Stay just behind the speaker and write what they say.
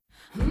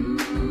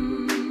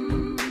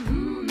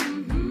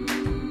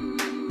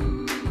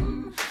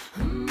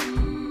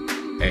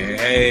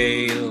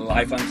Hey,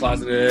 Life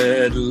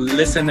Uncloseted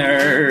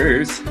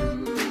listeners.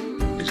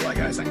 Did you like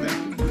how I sang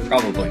that?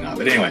 Probably not,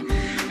 but anyway.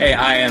 Hey,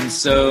 I am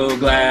so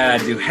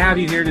glad to have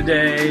you here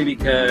today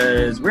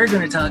because we're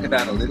going to talk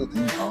about a little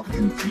thing called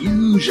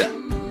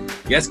confusion.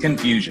 Yes,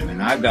 confusion.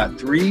 And I've got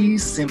 3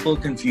 simple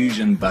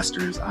confusion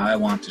busters I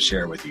want to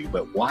share with you.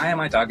 But why am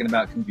I talking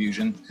about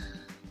confusion?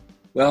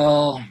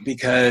 Well,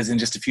 because in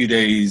just a few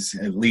days,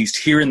 at least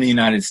here in the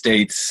United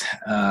States,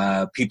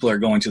 people are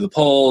going to the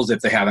polls,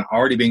 if they haven't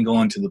already been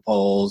going to the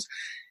polls,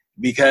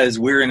 because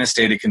we're in a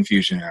state of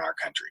confusion in our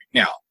country.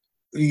 Now,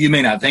 you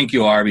may not think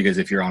you are, because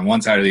if you're on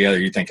one side or the other,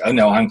 you think, oh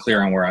no, I'm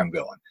clear on where I'm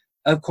going.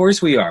 Of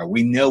course we are.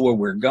 We know where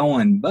we're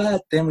going,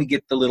 but then we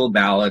get the little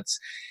ballots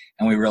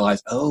and we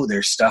realize, oh,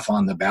 there's stuff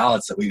on the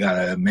ballots that we got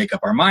to make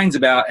up our minds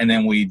about. And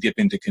then we dip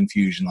into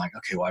confusion like,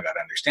 okay, well, I got to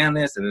understand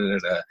this,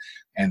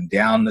 and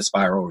down the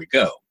spiral we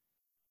go.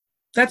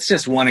 That's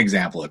just one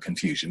example of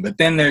confusion. But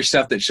then there's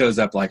stuff that shows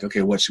up like,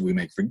 okay, what should we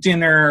make for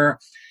dinner?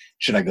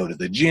 Should I go to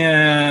the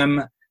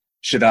gym?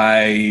 Should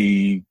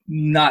I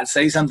not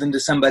say something to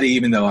somebody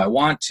even though I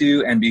want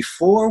to? And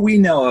before we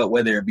know it,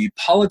 whether it be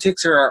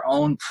politics or our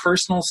own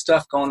personal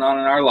stuff going on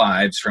in our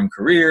lives, from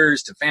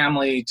careers to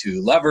family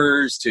to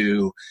lovers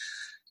to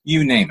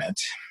you name it,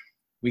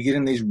 we get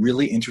in these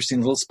really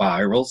interesting little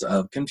spirals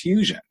of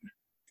confusion.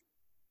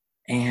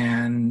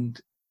 And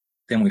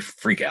then we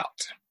freak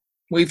out.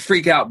 We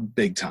freak out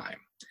big time.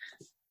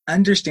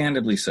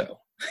 Understandably so.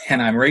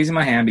 And I'm raising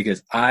my hand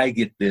because I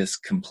get this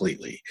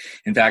completely.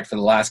 In fact, for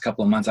the last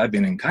couple of months, I've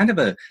been in kind of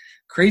a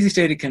crazy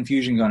state of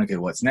confusion going, okay,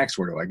 what's next?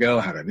 Where do I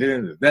go? How do I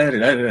do?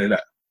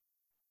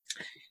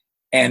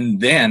 And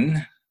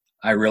then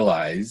I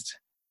realized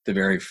the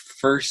very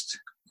first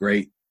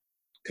great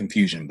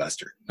confusion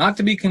buster, not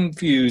to be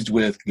confused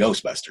with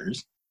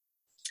Ghostbusters,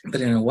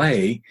 but in a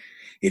way,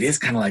 it is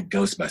kind of like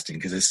ghost busting,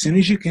 because as soon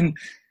as you can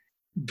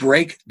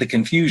break the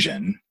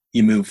confusion,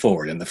 you move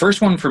forward. And the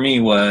first one for me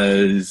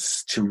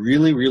was to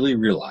really, really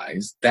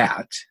realize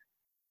that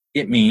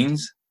it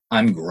means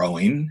I'm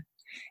growing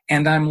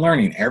and I'm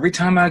learning. Every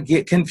time I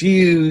get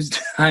confused,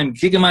 I'm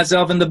kicking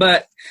myself in the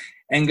butt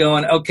and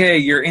going, okay,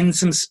 you're in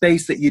some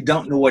space that you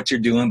don't know what you're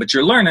doing, but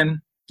you're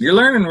learning. You're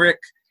learning, Rick.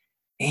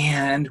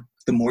 And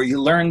the more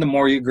you learn, the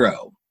more you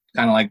grow.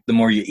 Kind of like the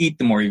more you eat,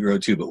 the more you grow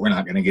too, but we're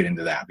not going to get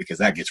into that because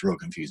that gets real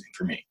confusing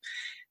for me.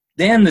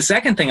 Then the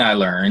second thing I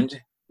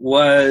learned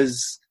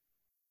was,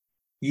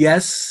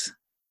 yes,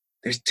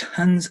 there's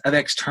tons of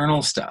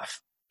external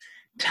stuff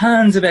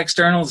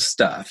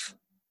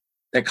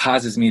that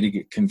causes me to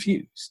get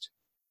confused.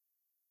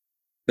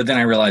 But then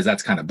I realized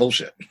that's kind of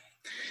bullshit.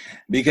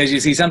 Because you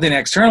see, something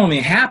external to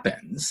me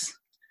happens,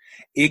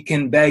 it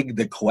can beg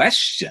the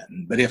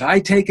question. But if I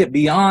take it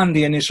beyond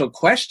the initial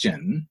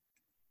question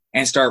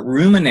and start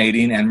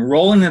ruminating and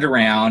rolling it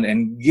around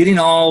and getting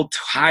all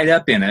tied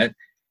up in it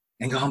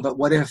and going, but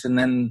what if? And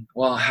then,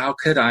 well, how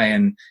could I?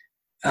 And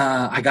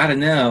I got to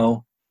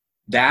know.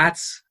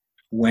 That's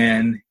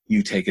when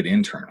you take it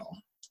internal.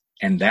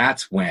 And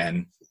that's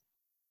when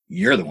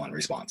you're the one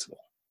responsible.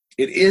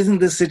 It isn't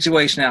the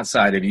situation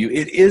outside of you.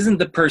 It isn't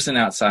the person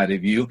outside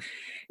of you.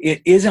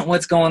 It isn't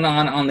what's going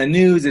on the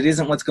news. It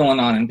isn't what's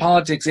going on in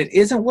politics. It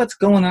isn't what's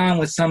going on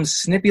with some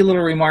snippy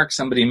little remark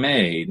somebody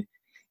made.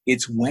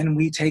 It's when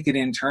we take it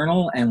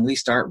internal and we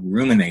start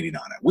ruminating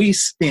on it. We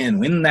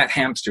spin in that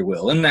hamster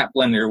wheel, in that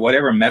blender,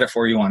 whatever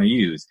metaphor you want to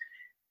use.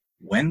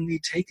 When we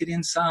take it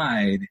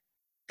inside,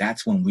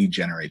 that's when we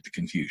generate the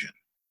confusion.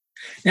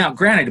 Now,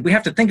 granted, we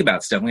have to think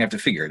about stuff and we have to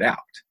figure it out.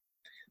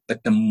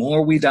 But the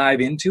more we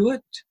dive into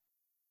it,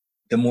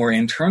 the more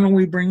internal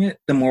we bring it,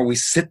 the more we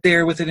sit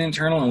there with it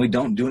internal and we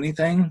don't do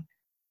anything,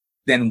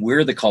 then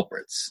we're the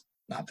culprits.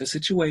 Not the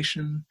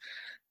situation,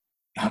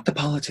 not the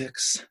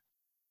politics,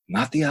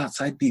 not the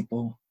outside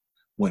people.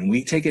 When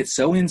we take it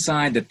so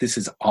inside that this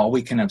is all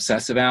we can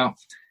obsess about,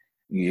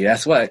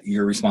 guess what?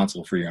 You're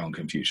responsible for your own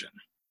confusion.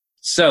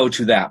 So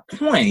to that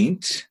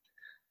point,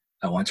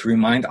 I want to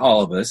remind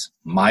all of us,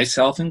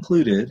 myself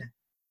included,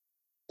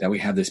 that we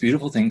have this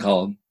beautiful thing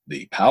called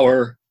the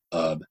power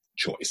of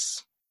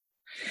choice.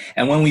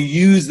 And when we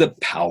use the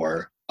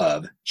power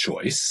of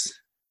choice,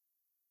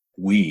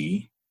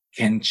 we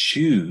can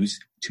choose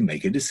to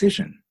make a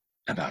decision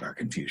about our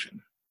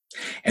confusion.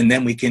 And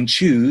then we can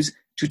choose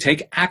to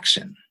take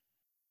action.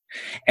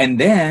 And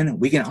then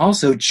we can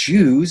also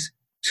choose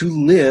to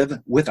live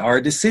with our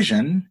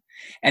decision.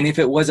 And if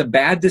it was a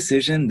bad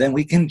decision, then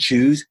we can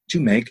choose to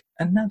make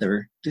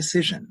another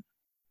decision.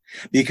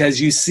 Because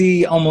you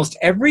see, almost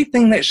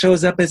everything that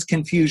shows up as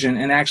confusion,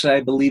 and actually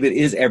I believe it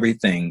is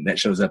everything that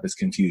shows up as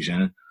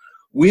confusion,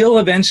 will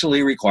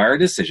eventually require a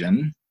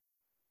decision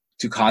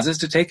to cause us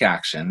to take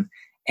action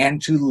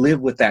and to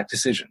live with that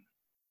decision.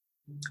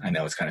 I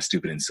know it's kind of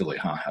stupid and silly,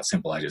 huh? How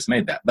simple I just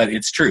made that. But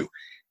it's true.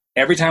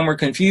 Every time we're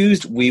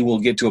confused, we will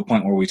get to a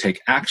point where we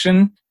take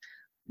action,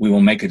 we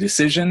will make a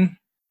decision,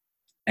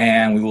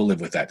 and we will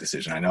live with that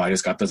decision. I know I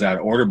just got those out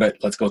of order, but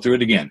let's go through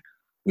it again.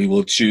 We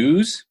will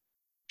choose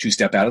to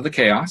step out of the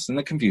chaos and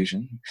the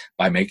confusion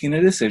by making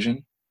a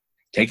decision,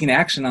 taking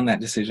action on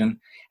that decision,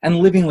 and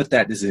living with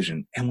that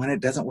decision. And when it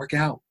doesn't work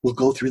out, we'll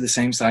go through the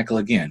same cycle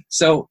again.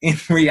 So in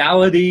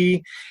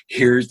reality,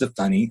 here's the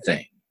funny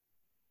thing.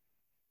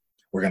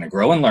 We're going to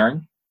grow and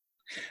learn.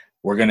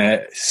 We're going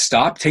to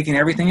stop taking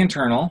everything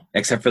internal,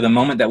 except for the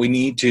moment that we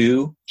need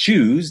to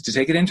choose to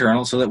take it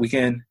internal so that we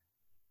can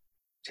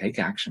take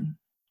action,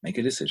 make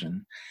a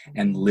decision,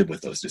 and live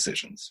with those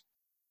decisions.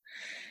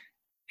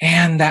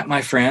 And that,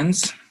 my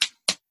friends,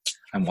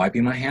 I'm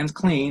wiping my hands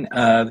clean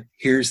of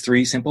here's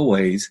 3 simple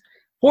ways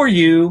for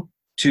you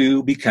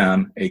to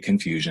become a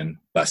confusion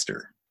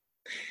buster.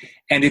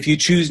 And if you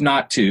choose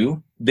not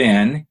to,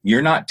 then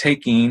you're not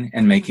taking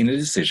and making a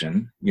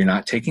decision. You're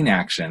not taking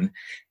action.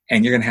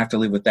 And you're going to have to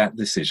live with that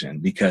decision,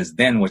 because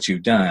then what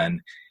you've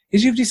done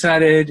is you've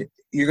decided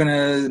you're going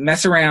to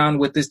mess around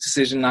with this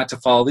decision not to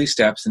follow these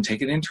steps and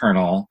take it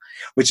internal,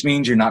 which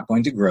means you're not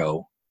going to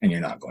grow and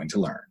you're not going to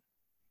learn.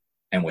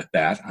 And with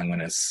that, I'm going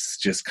to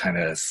just kind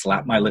of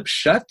slap my lips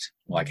shut.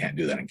 Well, I can't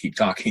do that and keep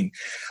talking,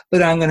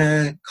 but I'm going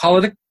to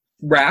call it a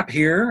wrap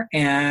here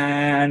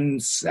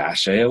and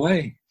sashay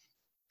away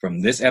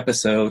from this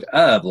episode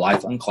of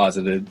Life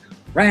Uncloseted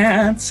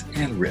Rants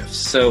and Riffs.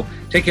 So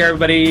take care,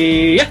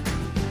 everybody.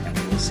 And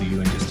we will see you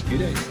in just a few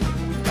days.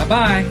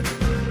 Bye-bye.